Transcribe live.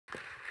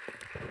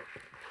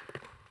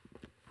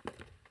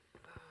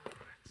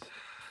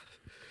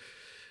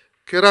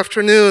Good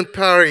afternoon,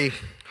 Perry.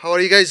 How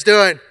are you guys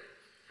doing?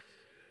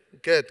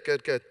 Good,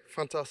 good, good.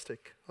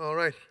 Fantastic. All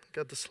right,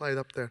 got the slide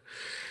up there.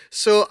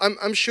 So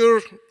I'm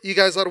sure you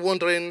guys are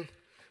wondering,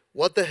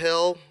 what the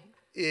hell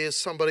is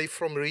somebody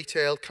from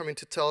retail coming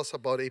to tell us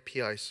about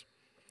APIs?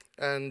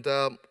 And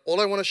all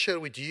I want to share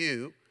with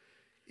you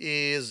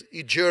is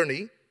a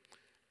journey,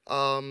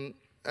 and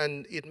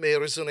it may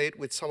resonate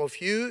with some of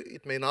you,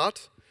 it may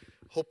not.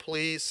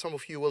 Hopefully, some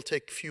of you will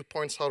take a few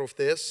points out of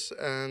this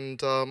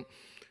and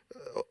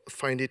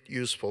find it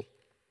useful.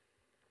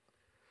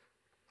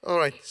 All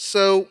right,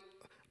 so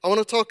I want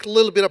to talk a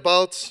little bit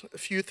about a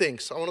few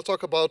things. I want to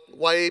talk about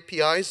why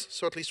APIs,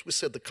 so at least we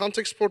set the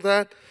context for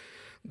that.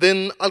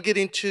 Then I'll get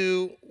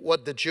into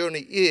what the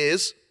journey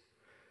is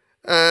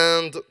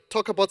and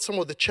talk about some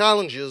of the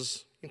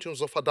challenges in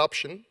terms of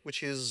adoption,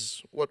 which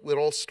is what we're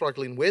all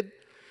struggling with.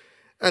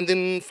 And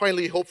then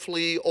finally,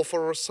 hopefully,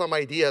 offer some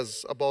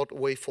ideas about a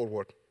way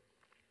forward.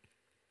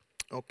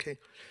 Okay.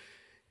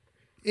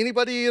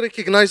 Anybody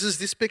recognizes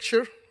this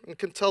picture and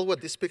can tell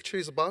what this picture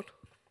is about?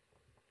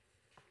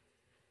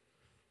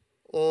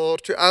 Or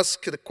to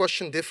ask the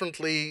question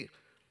differently,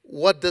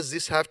 what does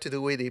this have to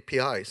do with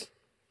APIs?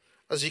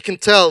 As you can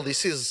tell,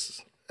 this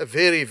is a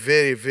very,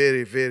 very,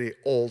 very, very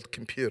old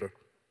computer,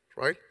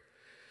 right?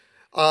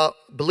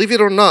 Believe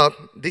it or not,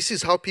 this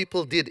is how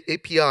people did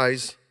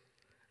APIs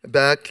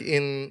back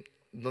in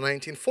the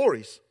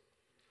 1940s.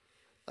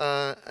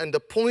 And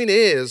the point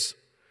is,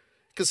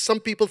 because some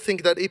people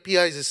think that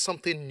APIs is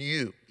something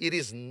new. It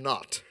is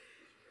not.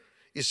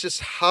 It's just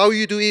how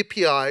you do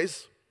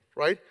APIs,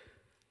 right?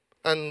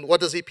 And what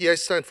does API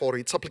stand for?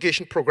 It's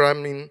Application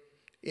Programming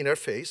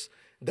Interface.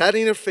 That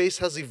interface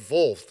has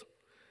evolved.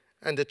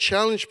 And the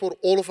challenge for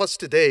all of us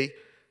today,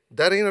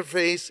 that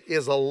interface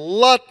is a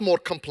lot more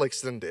complex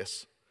than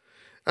this.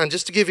 And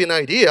just to give you an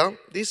idea,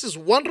 this is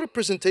one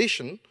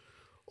representation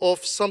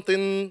of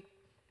something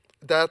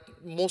that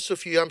most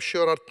of you, I'm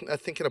sure, are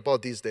thinking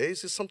about these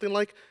days, is something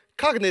like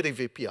cognitive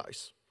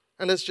APIs.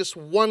 And that's just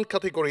one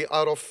category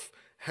out of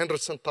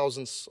hundreds and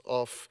thousands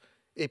of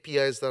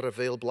APIs that are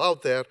available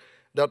out there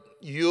that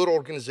your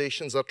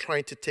organizations are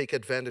trying to take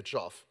advantage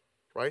of,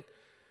 right?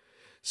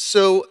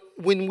 So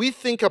when we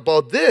think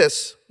about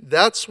this,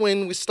 that's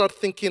when we start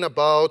thinking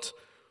about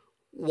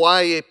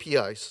why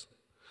APIs.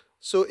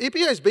 So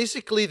APIs,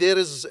 basically, there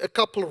is a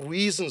couple of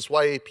reasons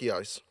why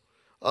APIs.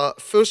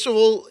 First of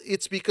all,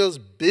 it's because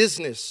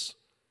business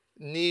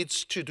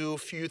needs to do a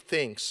few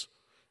things.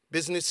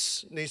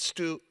 Business needs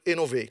to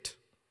innovate.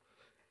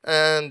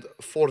 And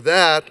for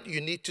that, you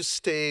need to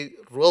stay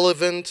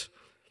relevant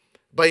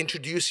by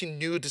introducing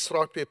new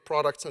disruptive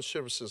products and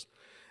services.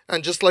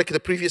 And just like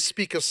the previous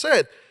speaker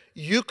said,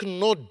 you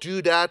cannot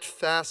do that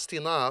fast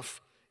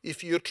enough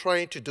if you're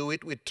trying to do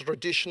it with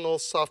traditional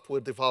software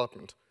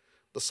development.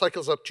 The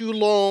cycles are too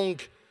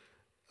long.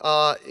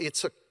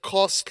 It's a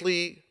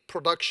costly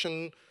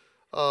production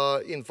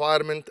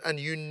environment, and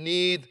you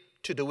need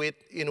to do it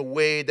in a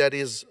way that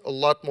is a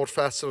lot more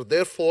faster.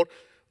 Therefore,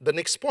 the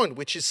next point,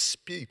 which is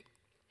speed.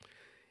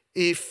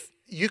 If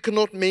you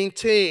cannot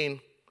maintain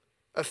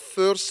a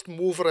first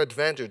mover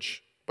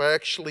advantage by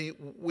actually,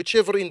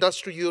 whichever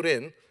industry you're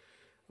in,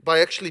 by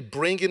actually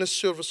bringing a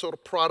service or a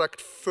product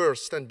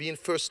first and being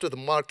first to the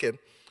market,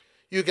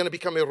 you're going to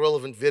become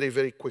irrelevant very,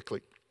 very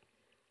quickly.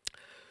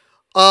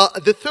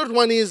 The third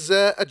one is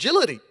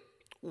agility.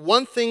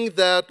 One thing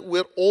that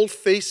we're all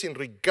facing,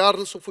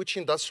 regardless of which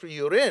industry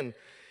you're in,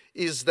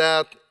 is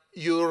that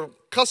your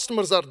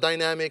customers are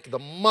dynamic, the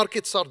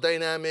markets are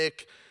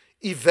dynamic,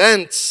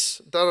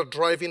 events that are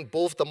driving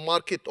both the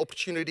market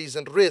opportunities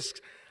and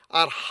risks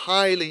are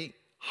highly,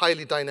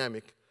 highly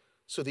dynamic.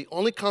 So the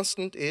only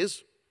constant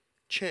is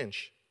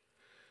change.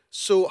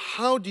 So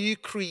how do you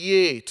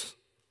create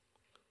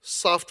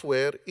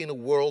software in a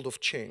world of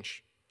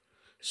change?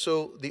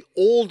 So the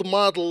old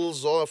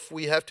models of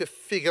we have to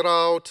figure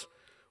out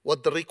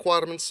what the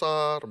requirements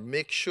are,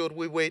 make sure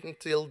we wait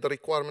until the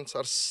requirements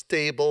are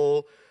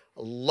stable,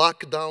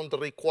 lock down the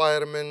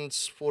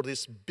requirements for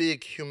this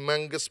big,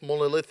 humongous,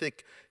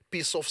 monolithic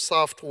piece of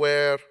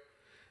software,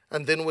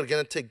 and then we're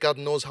going to take God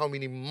knows how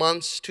many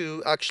months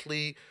to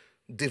actually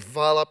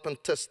develop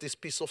and test this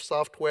piece of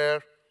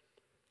software.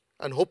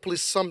 And hopefully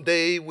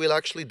someday we'll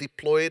actually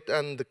deploy it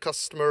and the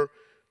customer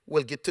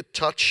will get to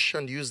touch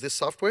and use this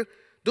software.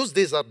 Those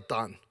days are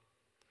done.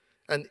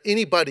 And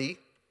anybody,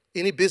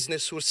 any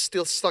business who's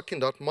still stuck in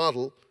that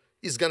model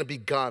is going to be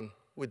gone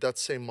with that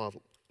same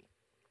model.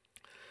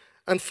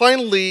 And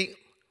finally,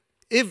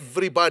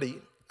 everybody,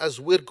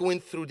 as we're going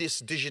through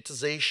this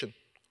digitization,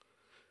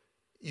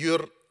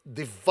 you're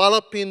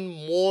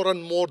developing more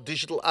and more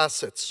digital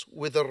assets,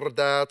 whether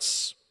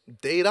that's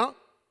data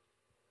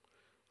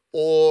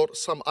or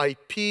some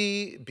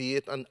IP, be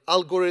it an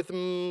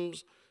algorithm,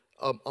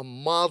 a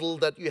model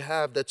that you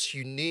have that's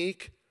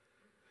unique.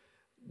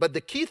 But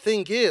the key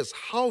thing is,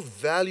 how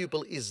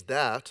valuable is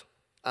that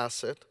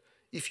asset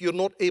if you're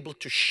not able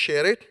to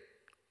share it,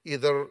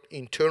 either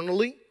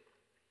internally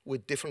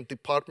with different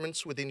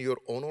departments within your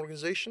own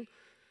organization,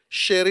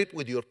 share it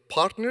with your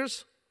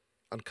partners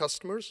and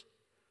customers,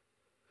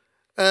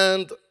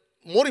 And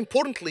more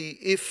importantly,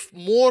 if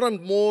more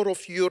and more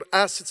of your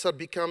assets are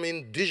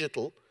becoming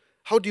digital,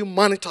 how do you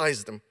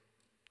monetize them,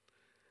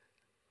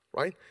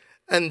 right?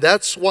 And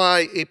that's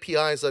why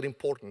APIs are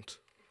important.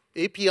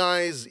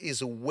 APIs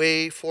is a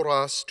way for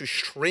us to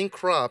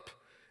shrink wrap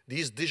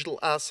these digital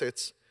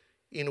assets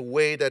in a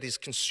way that is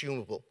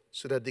consumable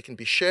so that they can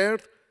be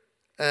shared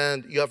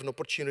and you have an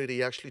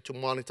opportunity actually to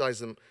monetize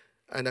them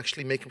and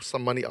actually make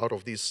some money out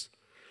of these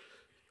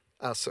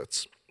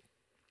assets.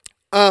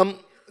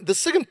 The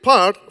second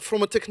part,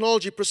 from a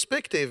technology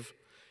perspective,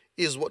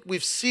 is what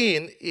we've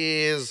seen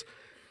is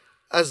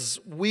as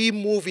we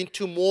move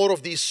into more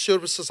of these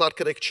services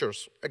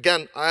architectures.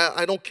 Again,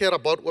 I don't care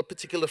about what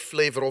particular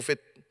flavor of it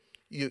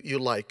you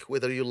like,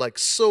 whether you like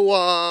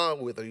SOA,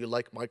 whether you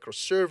like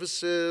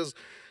microservices,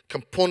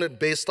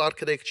 component-based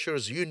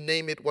architectures, you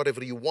name it,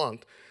 whatever you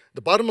want.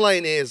 The bottom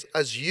line is,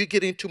 as you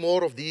get into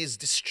more of these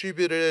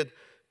distributed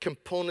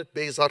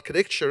component-based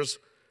architectures,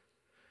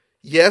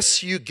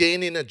 yes, you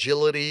gain in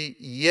agility,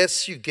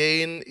 yes, you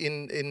gain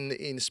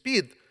in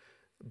speed,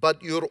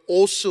 but you're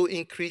also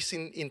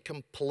increasing in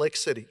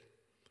complexity.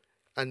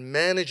 And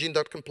managing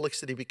that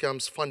complexity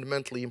becomes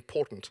fundamentally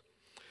important.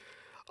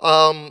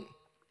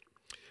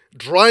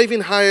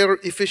 Driving higher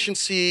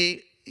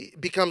efficiency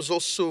becomes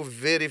also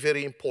very,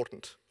 very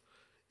important.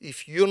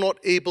 If you're not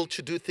able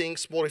to do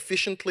things more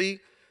efficiently,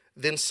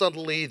 then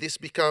suddenly this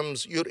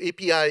becomes, your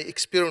API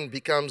experiment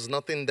becomes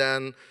nothing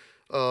than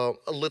a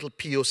little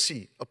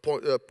POC,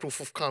 a proof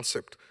of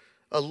concept,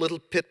 a little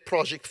pet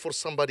project for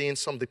somebody in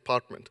some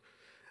department.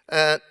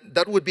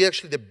 That would be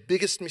actually the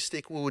biggest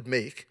mistake we would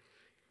make,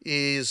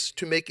 is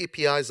to make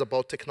APIs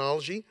about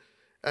technology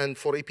and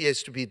for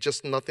APIs to be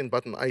just nothing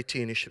but an IT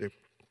initiative.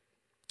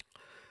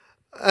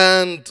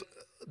 And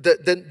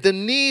the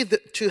need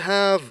to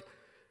have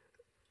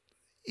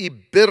a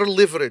better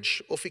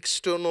leverage of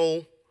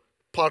external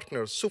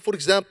partners. So for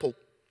example,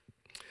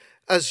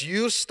 as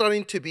you're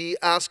starting to be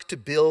asked to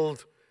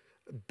build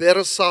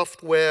better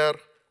software,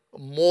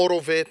 more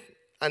of it,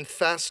 and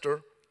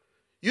faster,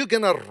 you're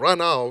gonna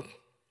run out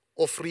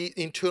of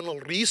internal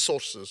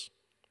resources,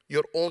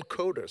 your own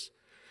coders.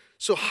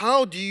 So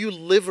how do you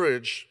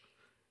leverage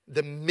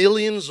the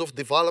millions of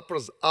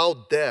developers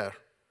out there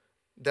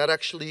that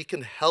actually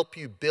can help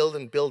you build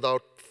and build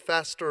out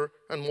faster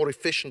and more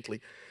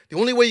efficiently? The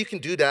only way you can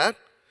do that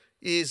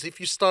is if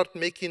you start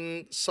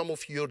making some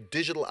of your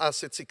digital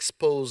assets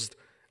exposed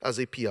as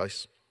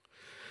APIs.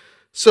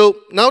 So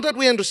now that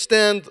we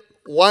understand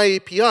why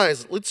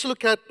APIs, let's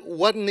look at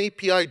what an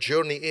API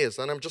journey is.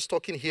 And I'm just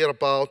talking here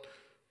about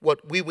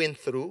what we went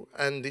through,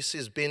 and this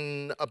has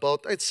been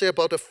about, I'd say,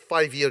 about a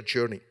 5-year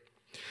journey.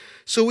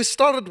 So we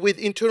started with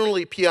internal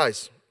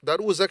APIs. That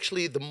was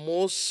actually the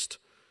most,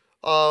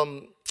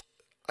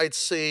 I'd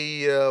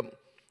say,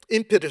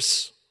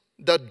 impetus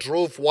that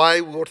drove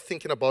why we were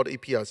thinking about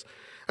APIs.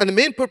 And the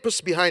main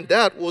purpose behind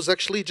that was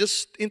actually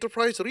just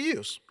enterprise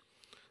reuse.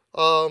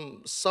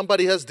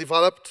 Somebody has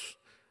developed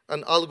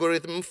an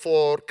algorithm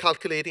for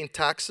calculating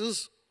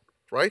taxes,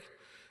 right?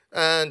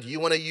 And you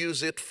want to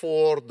use it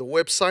for the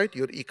website,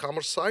 your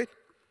e-commerce site.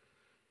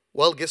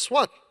 Well, guess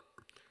what?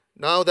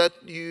 Now that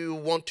you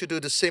want to do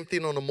the same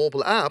thing on a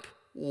mobile app,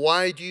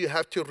 why do you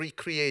have to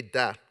recreate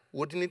that?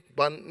 Wouldn't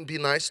it be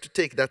nice to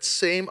take that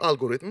same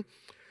algorithm,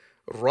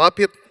 wrap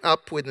it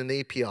up with an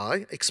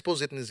API,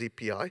 expose it in this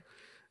API,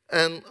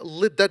 and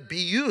let that be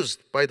used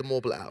by the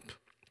mobile app?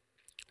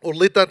 Or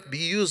let that be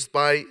used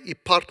by a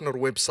partner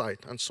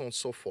website, and so on and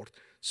so forth.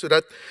 So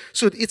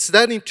it's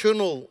that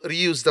internal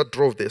reuse that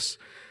drove this.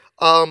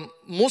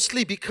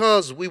 Mostly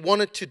because we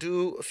wanted to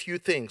do a few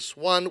things.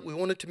 One, we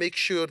wanted to make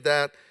sure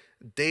that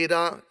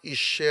data is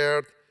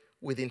shared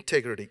with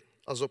integrity,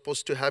 as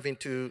opposed to having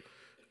to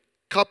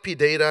copy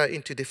data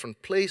into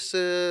different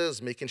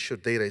places, making sure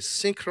data is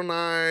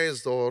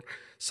synchronized, or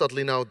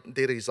suddenly now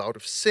data is out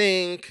of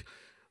sync.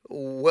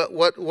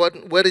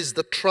 What is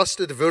the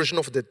trusted version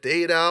of the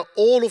data?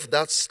 All of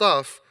that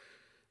stuff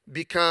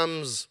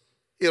becomes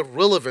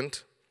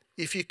irrelevant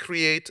if you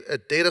create a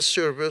data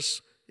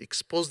service,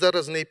 expose that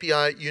as an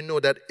API, you know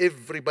that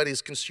everybody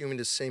is consuming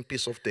the same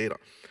piece of data.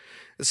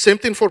 The same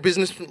thing for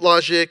business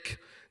logic,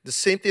 the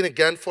same thing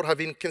again for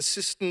having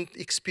consistent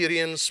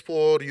experience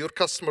for your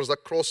customers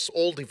across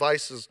all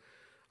devices,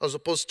 as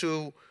opposed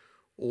to,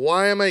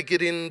 why am I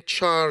getting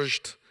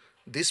charged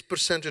this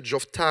percentage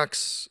of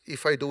tax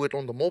if I do it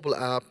on the mobile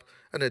app,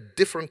 and a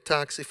different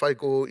tax if I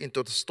go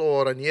into the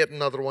store, and yet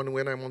another one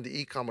when I'm on the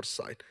e-commerce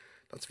site?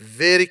 That's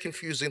very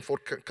confusing for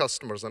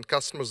customers, and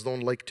customers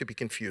don't like to be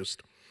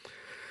confused.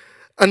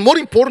 And more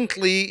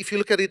importantly, if you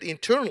look at it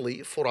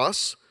internally for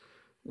us,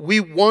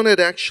 we wanted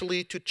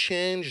actually to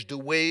change the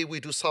way we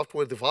do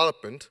software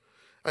development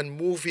and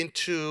move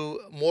into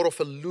more of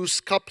a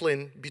loose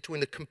coupling between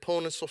the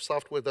components of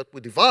software that we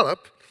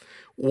develop.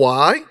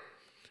 Why?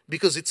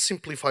 Because it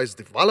simplifies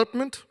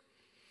development.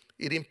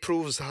 It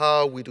improves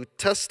how we do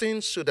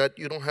testing so that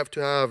you don't have to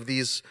have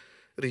these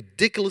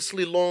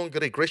ridiculously long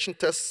regression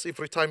tests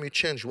every time you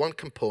change one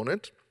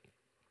component.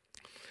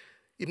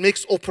 It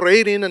makes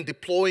operating and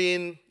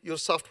deploying your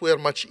software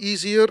much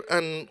easier,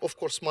 and of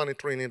course,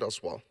 monitoring it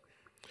as well.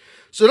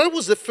 So that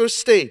was the first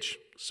stage.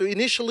 So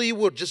initially,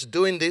 we're just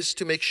doing this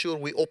to make sure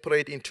we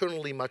operate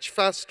internally much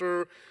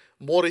faster,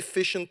 more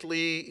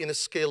efficiently, in a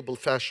scalable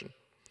fashion.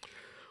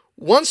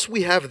 Once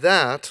we have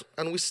that,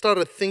 and we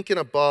started thinking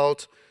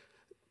about,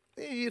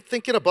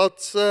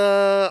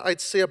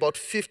 I'd say about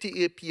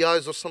 50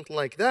 APIs or something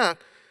like that,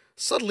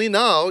 suddenly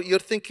now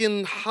you're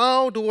thinking,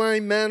 how do I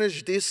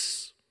manage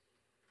this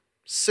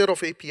set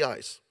of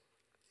APIs?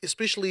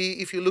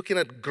 Especially if you're looking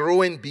at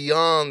growing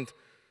beyond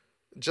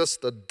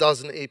just a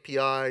dozen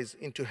APIs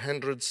into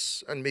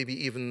hundreds and maybe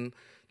even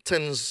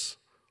tens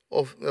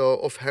of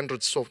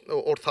hundreds of,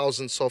 or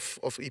thousands of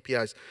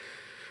APIs.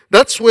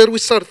 That's where we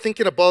started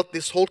thinking about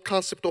this whole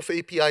concept of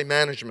API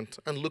management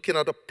and looking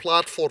at a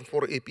platform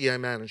for API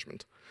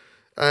management.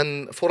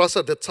 And for us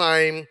at the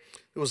time,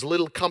 it was a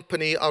little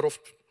company out of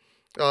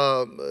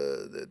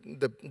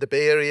the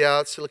Bay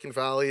Area, Silicon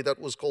Valley, that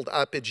was called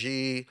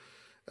APIdays.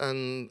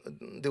 And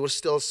they were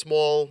still a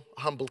small,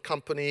 humble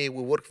company.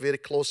 We worked very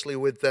closely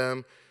with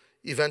them.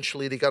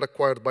 Eventually, they got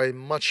acquired by a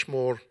much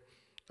more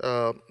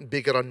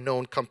bigger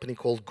unknown company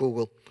called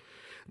Google.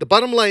 The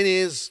bottom line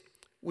is,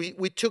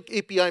 we took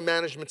API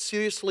management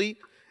seriously,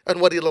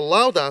 and what it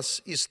allowed us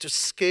is to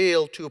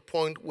scale to a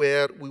point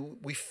where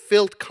we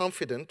felt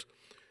confident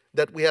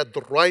that we had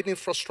the right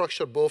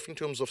infrastructure, both in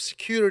terms of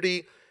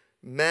security,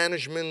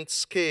 management,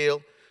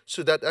 scale,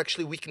 so that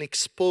actually we can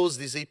expose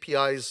these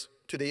APIs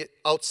to the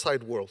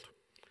outside world.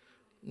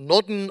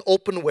 Not in an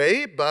open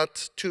way,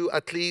 but to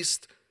at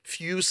least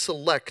few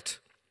select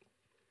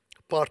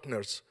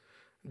partners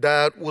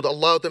that would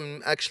allow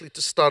them actually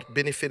to start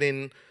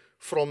benefiting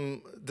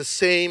from the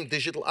same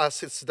digital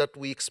assets that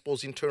we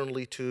expose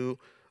internally to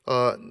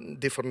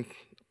different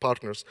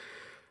partners.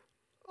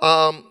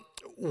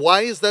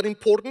 Why is that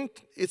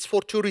important? It's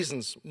for two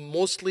reasons,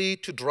 mostly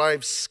to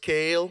drive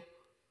scale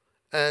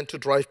and to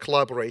drive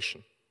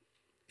collaboration.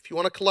 If you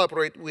want to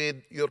collaborate with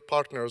your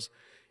partners,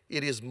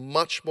 it is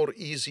much more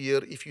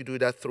easier if you do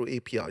that through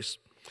APIs.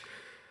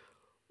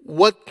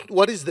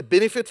 What is the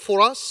benefit for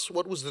us?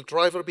 What was the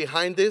driver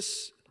behind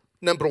this?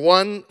 Number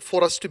one,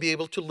 for us to be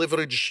able to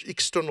leverage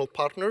external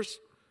partners.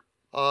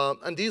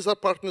 And these are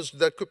partners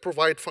that could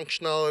provide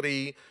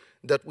functionality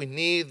that we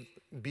need,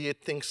 be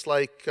it things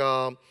like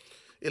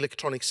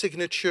electronic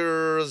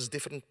signatures,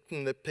 different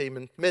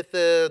payment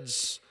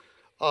methods,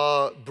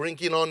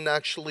 bringing on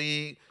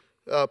actually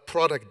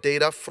product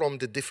data from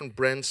the different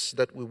brands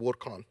that we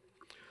work on.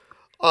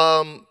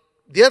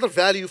 The other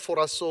value for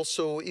us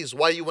also is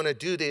why you want to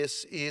do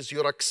this is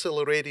you're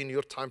accelerating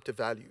your time to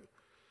value.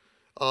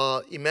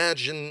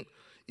 Imagine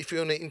if you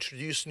want to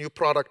introduce new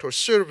product or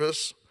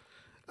service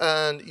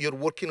and you're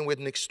working with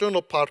an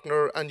external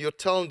partner and you're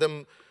telling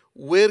them,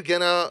 we're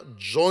going to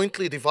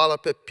jointly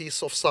develop a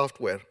piece of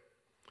software.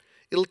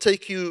 It'll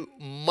take you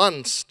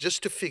months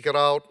just to figure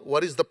out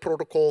what is the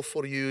protocol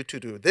for you to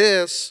do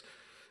this,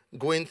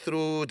 going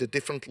through the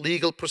different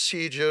legal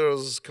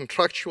procedures,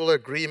 contractual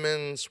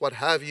agreements, what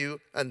have you.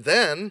 And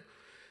then,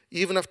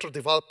 even after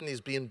development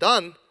is being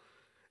done,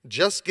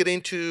 just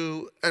getting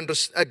to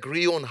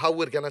agree on how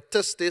we're going to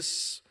test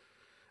this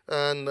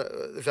and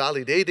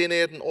validating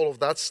it and all of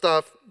that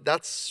stuff,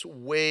 that's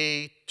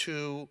way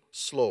too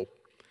slow.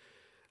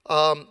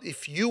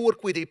 If you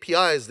work with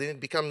APIs, then it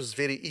becomes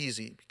very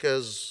easy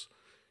because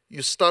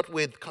you start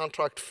with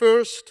contract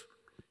first,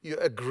 you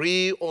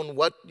agree on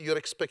what you're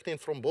expecting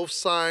from both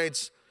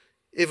sides,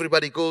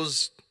 everybody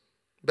goes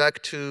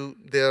back to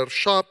their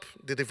shop,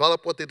 they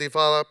develop what they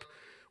develop.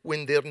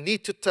 When they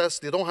need to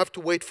test, they don't have to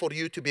wait for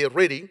you to be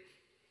ready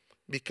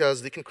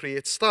because they can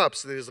create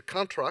stubs. There is a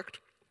contract,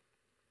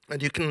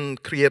 and you can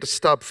create a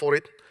stub for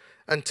it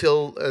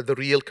until the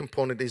real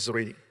component is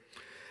ready.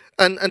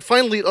 And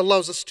finally, it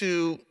allows us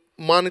to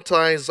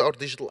monetize our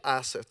digital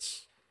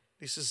assets.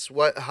 This is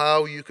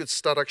how you could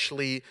start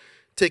actually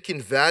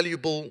taking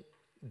valuable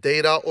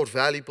data or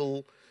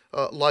valuable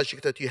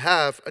logic that you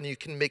have, and you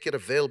can make it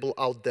available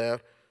out there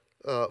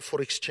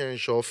for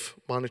exchange of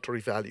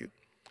monetary value.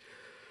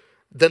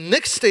 The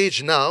next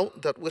stage now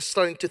that we're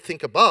starting to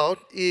think about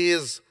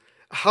is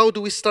how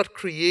do we start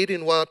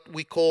creating what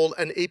we call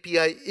an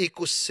API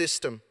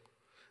ecosystem.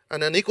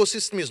 And an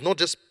ecosystem is not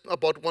just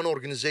about one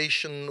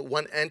organization,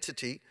 one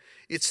entity.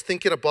 It's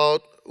thinking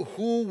about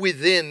who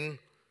within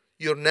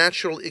your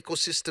natural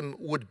ecosystem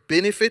would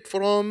benefit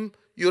from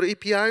your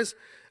APIs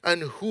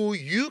and who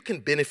you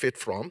can benefit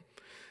from.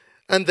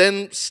 And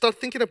then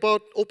start thinking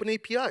about open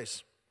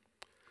APIs.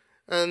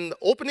 And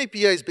open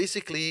APIs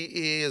basically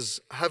is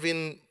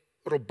having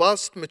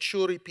robust,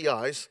 mature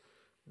APIs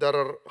that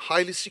are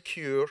highly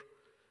secure,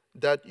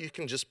 that you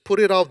can just put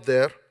it out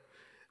there.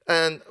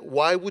 And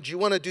why would you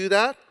want to do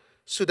that?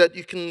 So that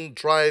you can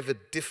drive a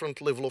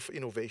different level of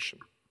innovation,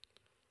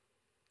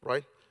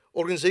 right?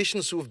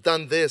 Organizations who have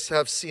done this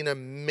have seen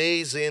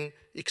amazing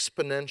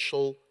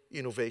exponential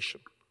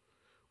innovation,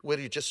 where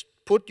you just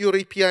put your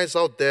APIs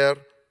out there,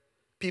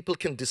 people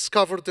can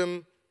discover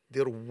them,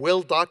 they're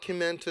well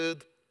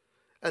documented,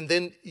 and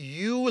then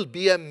you will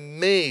be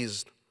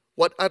amazed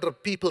what other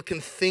people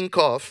can think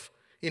of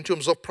in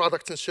terms of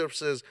products and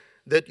services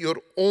that your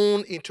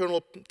own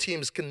internal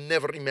teams can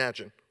never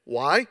imagine.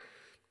 Why?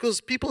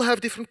 Because people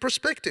have different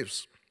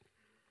perspectives.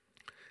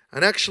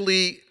 And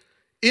actually,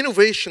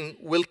 innovation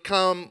will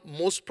come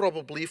most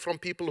probably from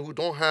people who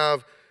don't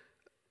have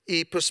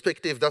a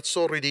perspective that's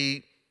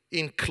already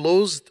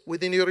enclosed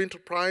within your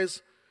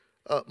enterprise,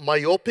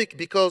 myopic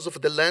because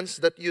of the lens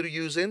that you're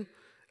using,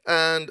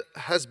 and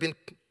has been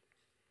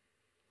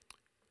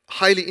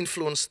highly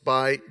influenced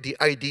by the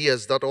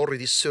ideas that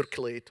already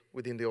circulate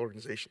within the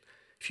organization.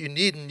 If you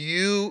need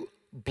new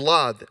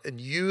blood and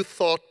new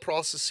thought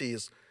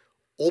processes,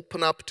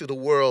 open up to the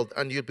world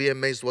and you'll be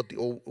amazed what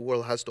the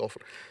world has to offer.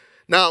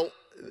 Now,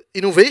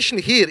 innovation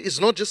here is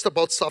not just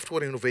about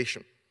software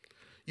innovation.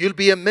 You'll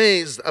be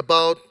amazed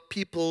about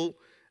people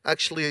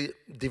actually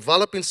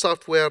developing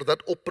software that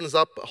opens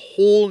up a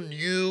whole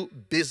new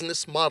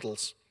business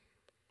models,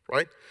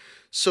 right?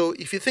 So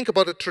if you think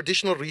about a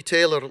traditional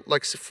retailer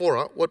like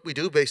Sephora, what we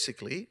do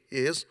basically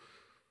is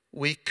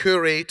we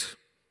curate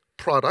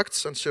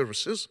products and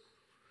services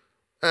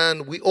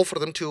and we offer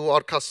them to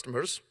our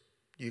customers,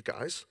 you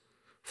guys,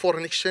 for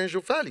an exchange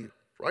of value,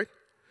 right?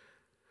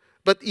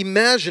 But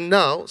imagine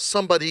now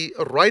somebody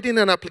writing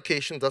an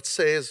application that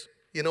says,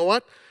 you know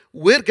what,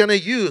 we're going to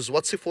use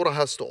what Sephora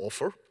has to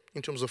offer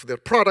in terms of their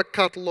product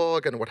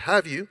catalog and what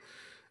have you,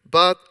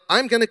 but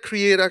I'm going to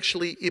create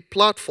actually a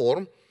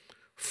platform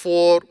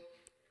for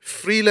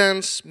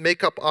freelance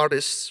makeup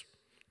artists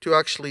to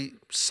actually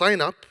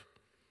sign up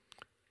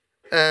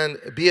and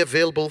be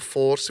available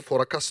for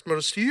Sephora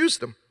customers to use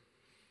them.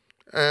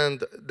 And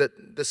the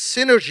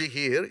synergy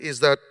here is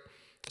that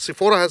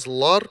Sephora has a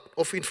lot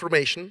of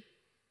information,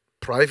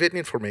 private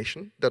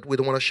information, that we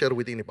don't want to share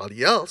with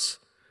anybody else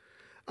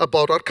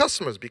about our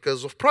customers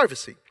because of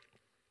privacy.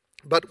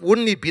 But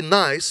wouldn't it be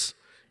nice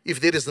if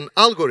there is an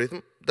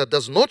algorithm that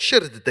does not share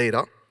the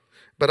data,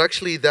 but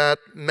actually that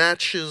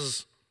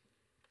matches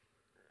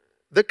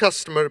the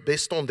customer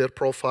based on their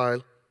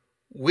profile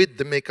with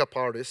the makeup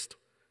artist,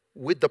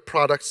 with the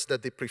products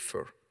that they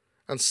prefer.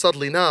 And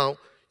suddenly now,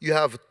 you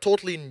have a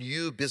totally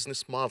new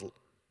business model.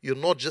 You're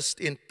not just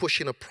in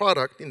pushing a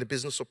product, in the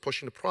business of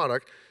pushing a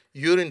product,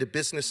 you're in the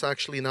business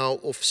actually now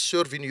of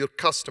serving your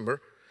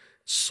customer,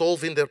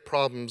 solving their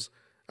problems,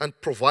 and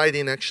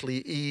providing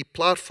actually a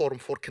platform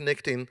for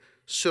connecting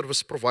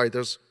service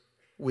providers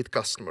with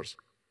customers.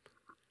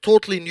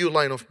 Totally new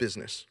line of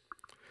business.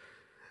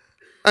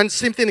 And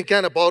same thing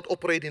again about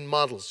operating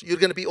models. You're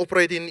going to be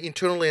operating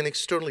internally and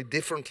externally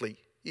differently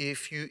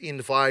if you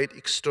invite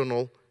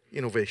external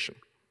innovation.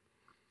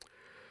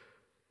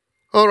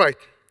 All right,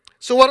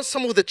 so what are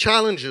some of the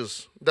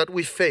challenges that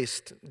we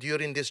faced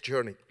during this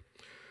journey?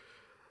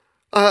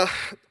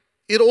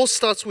 It all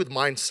starts with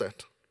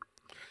mindset.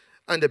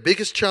 And the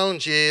biggest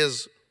challenge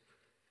is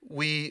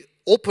we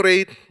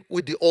operate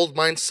with the old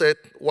mindset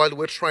while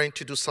we're trying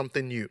to do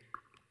something new.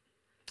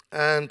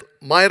 And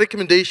my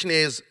recommendation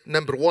is,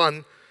 number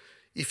one,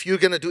 if you're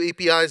going to do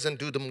APIs and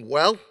do them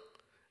well,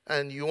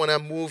 and you want to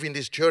move in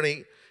this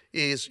journey,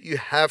 is you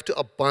have to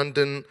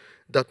abandon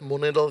that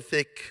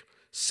monolithic,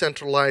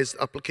 centralized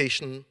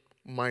application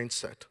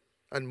mindset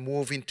and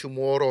move into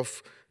more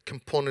of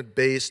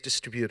component-based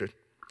distributed.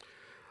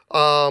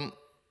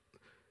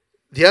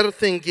 The other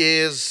thing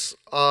is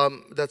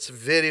that's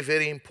very,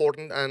 very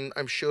important, and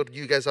I'm sure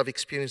you guys have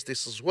experienced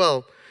this as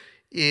well,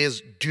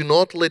 is do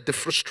not let the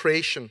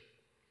frustration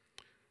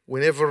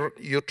whenever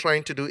you're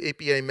trying to do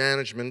API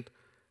management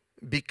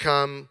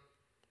become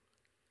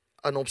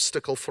an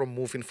obstacle from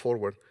moving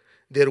forward.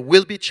 There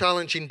will be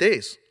challenging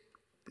days.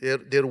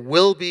 There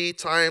will be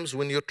times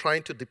when you're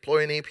trying to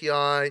deploy an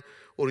API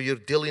or you're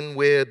dealing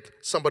with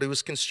somebody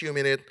who's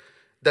consuming it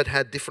that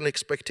had different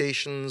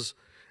expectations.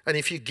 And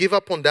if you give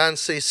up on that and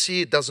say,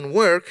 see, it doesn't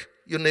work,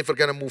 you're never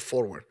going to move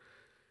forward.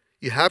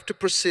 You have to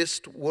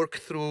persist, work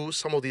through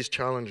some of these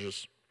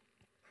challenges.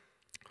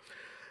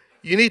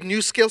 You need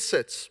new skill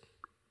sets.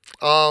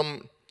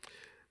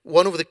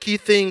 One of the key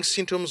things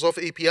in terms of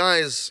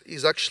APIs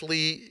is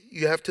actually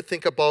you have to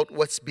think about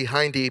what's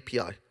behind the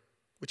API,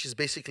 which is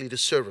basically the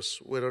service,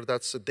 whether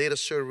that's a data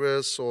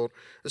service or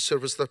a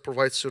service that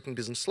provides certain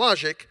business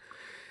logic.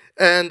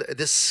 And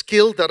the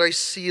skill that I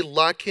see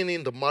lacking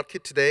in the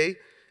market today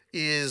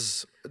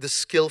is the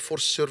skill for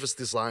service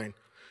design.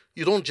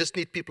 You don't just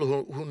need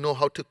people who know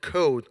how to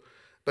code,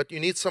 but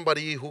you need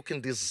somebody who can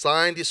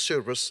design the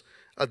service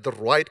at the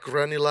right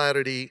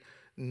granularity,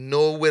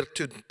 know where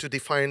to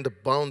define the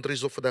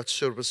boundaries of that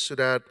service so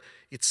that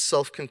it's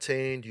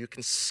self-contained, you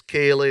can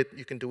scale it,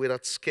 you can do it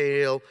at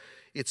scale,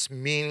 it's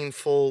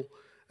meaningful,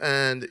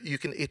 and you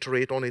can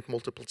iterate on it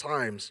multiple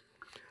times.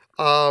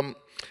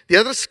 The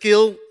other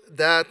skill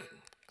that,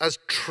 as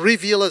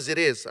trivial as it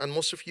is, and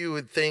most of you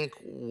would think,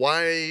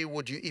 why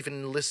would you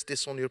even list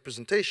this on your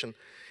presentation,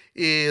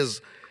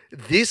 is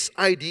this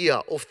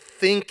idea of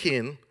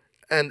thinking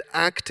and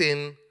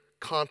acting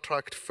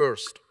contract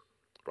first,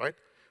 right?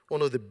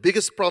 One of the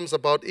biggest problems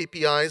about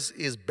APIs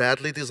is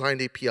badly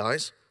designed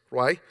APIs,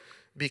 right?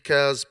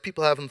 because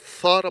people haven't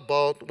thought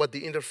about what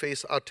the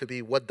interface ought to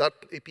be, what that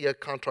API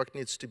contract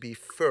needs to be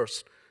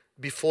first,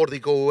 before they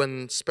go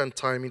and spend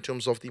time in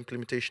terms of the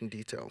implementation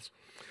details.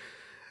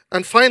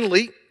 And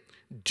finally,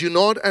 do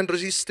not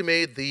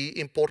underestimate the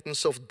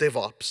importance of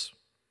DevOps,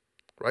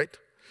 right?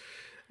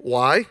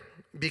 Why?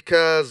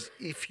 Because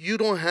if you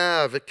don't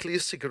have a clear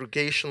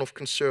segregation of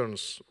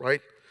concerns,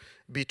 right,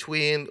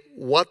 between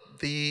what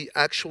the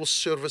actual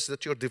service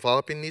that you're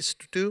developing needs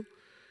to do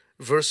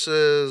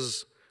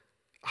versus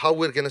how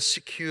we're going to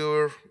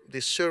secure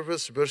this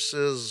service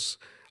versus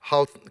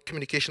how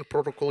communication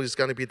protocol is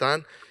going to be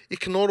done,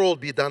 it cannot all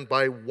be done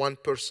by one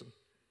person.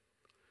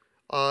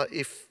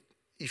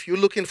 If you're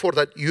looking for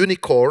that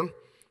unicorn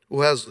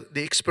who has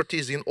the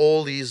expertise in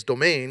all these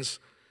domains,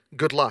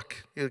 good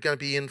luck. You're going to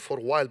be in for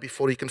a while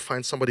before you can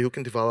find somebody who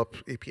can develop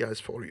APIs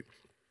for you.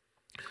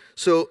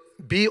 So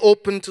be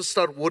open to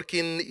start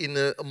working in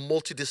a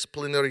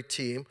multidisciplinary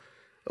team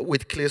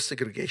with clear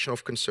segregation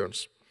of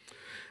concerns.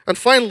 And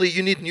finally,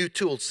 you need new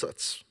tool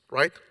sets,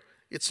 right?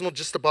 It's not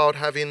just about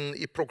having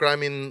a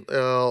programming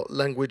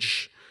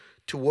language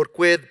to work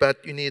with,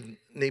 but you need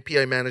an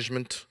API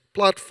management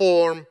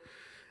platform.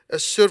 A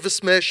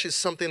service mesh is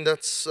something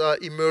that's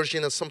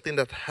emerging as something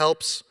that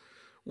helps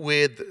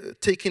with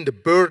taking the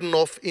burden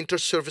of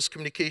inter-service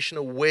communication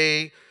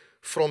away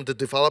from the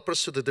developers,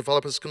 so the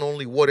developers can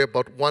only worry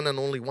about one and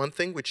only one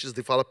thing, which is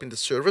developing the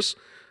service,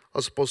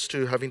 as opposed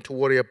to having to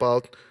worry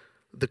about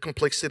the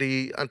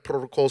complexity and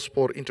protocols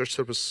for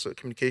inter-service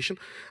communication.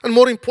 And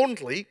more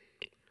importantly,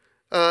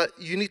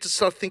 you need to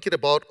start thinking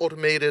about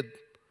automated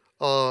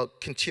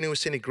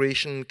continuous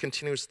integration,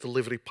 continuous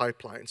delivery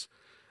pipelines.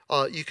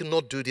 You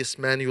cannot do this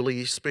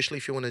manually, especially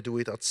if you want to do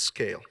it at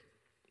scale.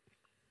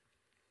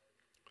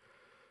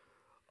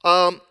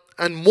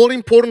 And more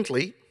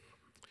importantly,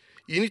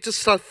 you need to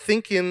start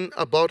thinking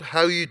about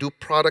how you do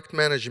product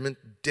management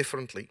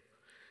differently.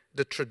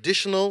 The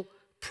traditional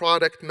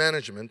product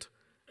management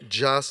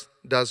just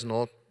does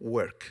not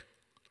work.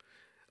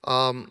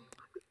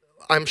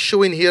 I'm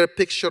showing here a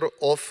picture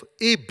of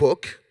a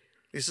book.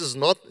 This is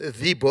not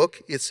the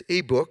book, it's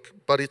a book,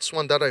 but it's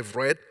one that I've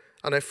read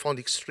and I found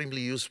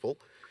extremely useful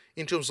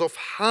in terms of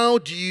how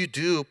do you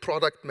do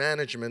product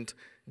management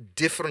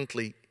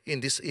differently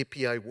in this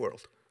API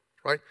world,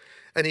 right?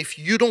 And if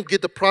you don't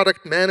get the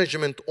product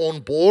management on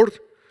board,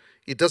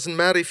 it doesn't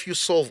matter if you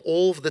solve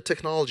all of the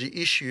technology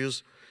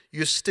issues,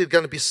 you're still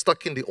going to be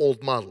stuck in the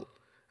old model.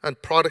 And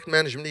product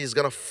management is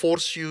going to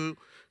force you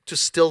to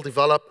still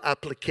develop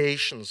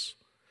applications.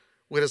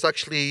 Whereas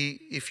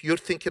actually, if you're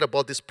thinking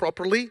about this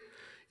properly,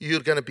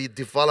 you're going to be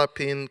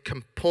developing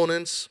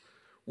components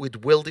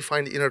with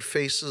well-defined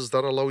interfaces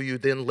that allow you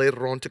then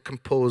later on to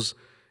compose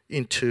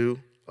into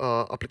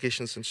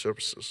applications and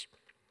services.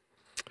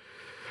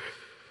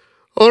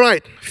 All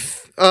right,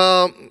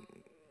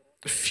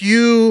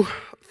 few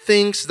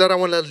things that I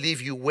want to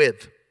leave you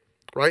with,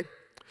 right?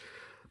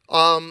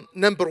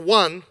 Number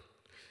one,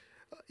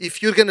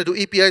 if you're going to do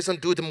APIs and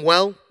do them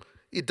well,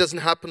 it doesn't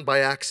happen by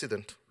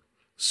accident.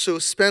 So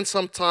spend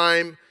some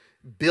time,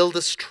 build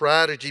a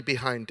strategy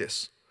behind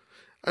this.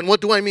 And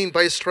what do I mean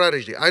by a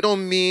strategy? I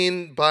don't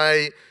mean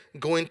by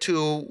going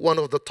to one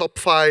of the top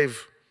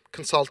 5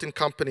 consulting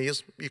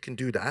companies. You can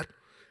do that.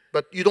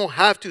 But you don't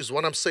have to, is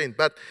what I'm saying.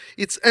 But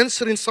it's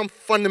answering some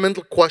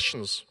fundamental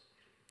questions,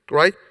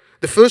 right?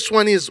 The first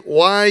one is,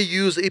 why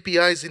use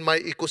APIs in my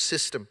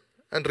ecosystem?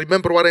 And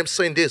remember what I'm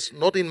saying this,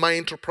 not in my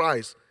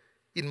enterprise.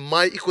 In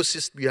my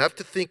ecosystem, you have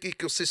to think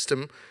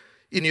ecosystem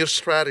in your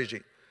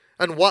strategy.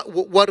 And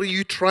what are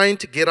you trying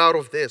to get out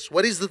of this?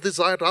 What is the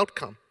desired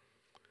outcome?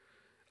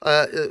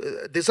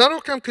 Desired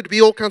outcome could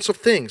be all kinds of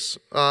things.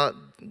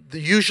 The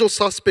usual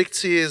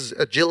suspects is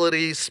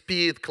agility,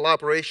 speed,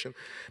 collaboration.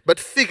 But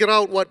figure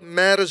out what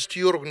matters to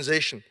your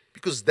organization,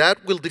 because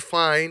that will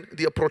define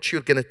the approach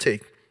you're going to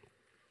take.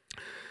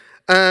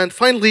 And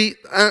finally,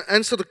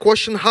 answer the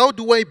question, how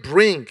do I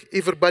bring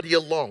everybody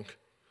along?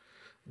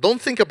 Don't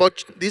think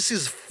about, this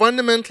is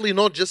fundamentally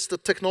not just a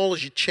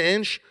technology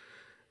change,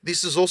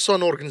 this is also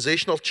an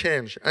organizational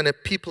change and a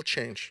people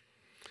change.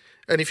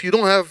 And if you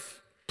don't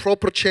have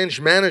proper change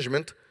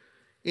management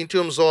in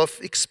terms of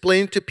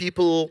explaining to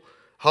people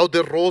how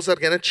their roles are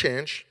going to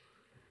change,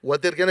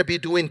 what they're going to be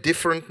doing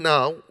different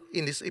now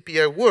in this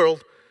API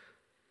world,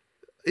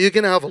 you're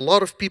going to have a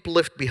lot of people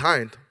left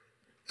behind.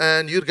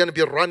 And you're going to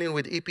be running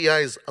with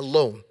APIs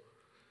alone.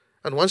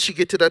 And once you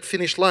get to that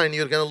finish line,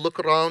 you're going to look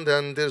around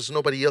and there's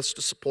nobody else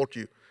to support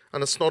you.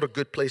 And it's not a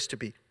good place to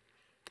be.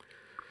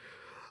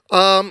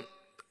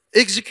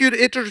 Execute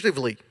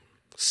iteratively.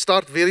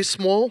 Start very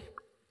small.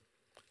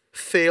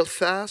 Fail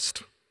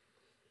fast.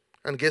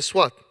 And guess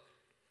what?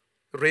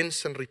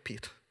 Rinse and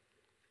repeat.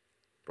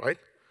 Right?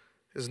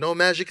 There's no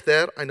magic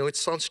there. I know it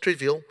sounds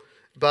trivial,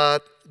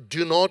 but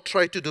do not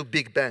try to do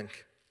big bang.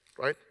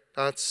 Right?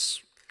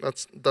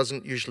 That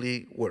doesn't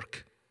usually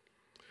work.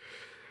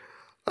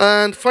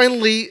 And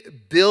finally,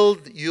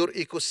 build your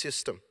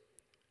ecosystem.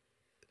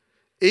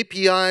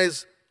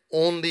 APIs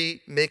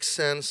only make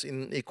sense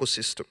in an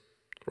ecosystem,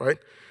 right?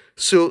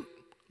 So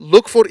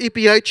look for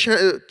API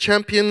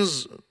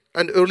champions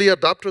and early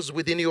adopters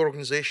within your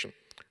organization.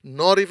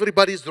 Not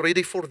everybody is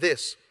ready for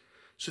this.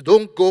 So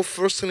don't go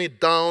forcing it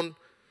down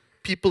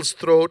people's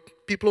throat.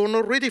 People are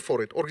not ready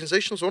for it.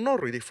 Organizations are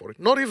not ready for it.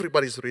 Not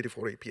everybody is ready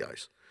for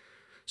APIs.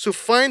 So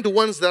find the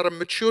ones that are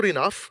mature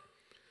enough,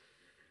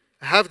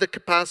 have the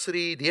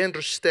capacity, the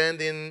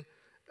understanding,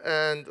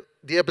 and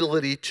the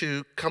ability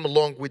to come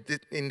along with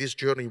it in this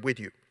journey with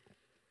you.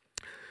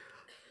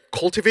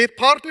 Cultivate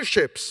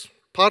partnerships.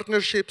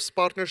 Partnerships,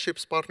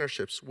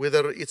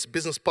 whether it's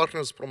business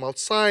partners from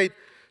outside,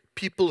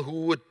 people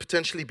who would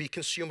potentially be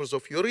consumers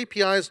of your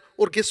APIs,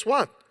 or guess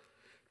what?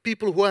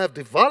 People who have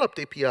developed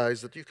APIs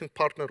that you can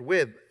partner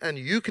with, and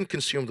you can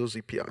consume those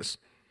APIs.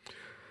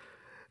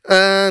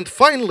 And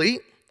finally,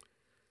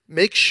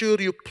 make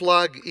sure you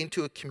plug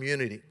into a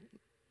community.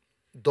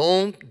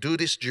 Don't do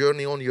this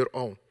journey on your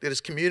own. There is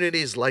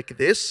communities like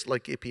this,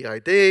 like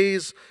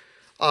APIdays.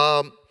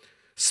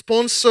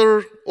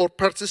 Sponsor or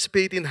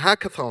participate in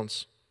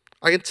hackathons.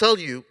 I can tell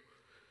you,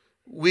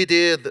 we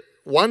did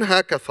one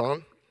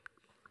hackathon,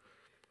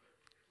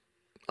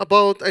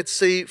 about, I'd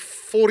say,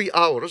 40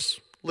 hours,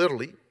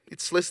 literally.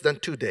 It's less than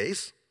 2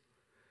 days.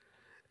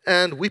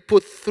 And we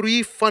put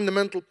 3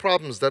 fundamental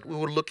problems that we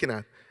were looking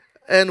at.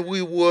 And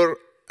we were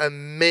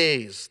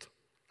amazed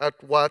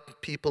at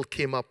what people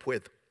came up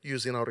with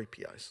using our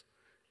APIs.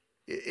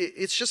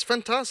 It's just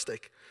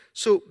fantastic.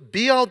 So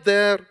be out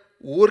there,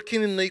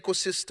 working in the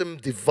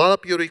ecosystem,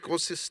 develop your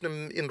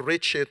ecosystem,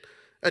 enrich it,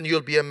 and you'll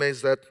be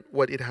amazed at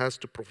what it has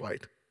to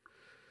provide.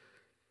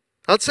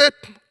 That's it,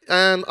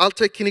 and I'll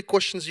take any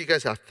questions you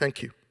guys have.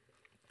 Thank you.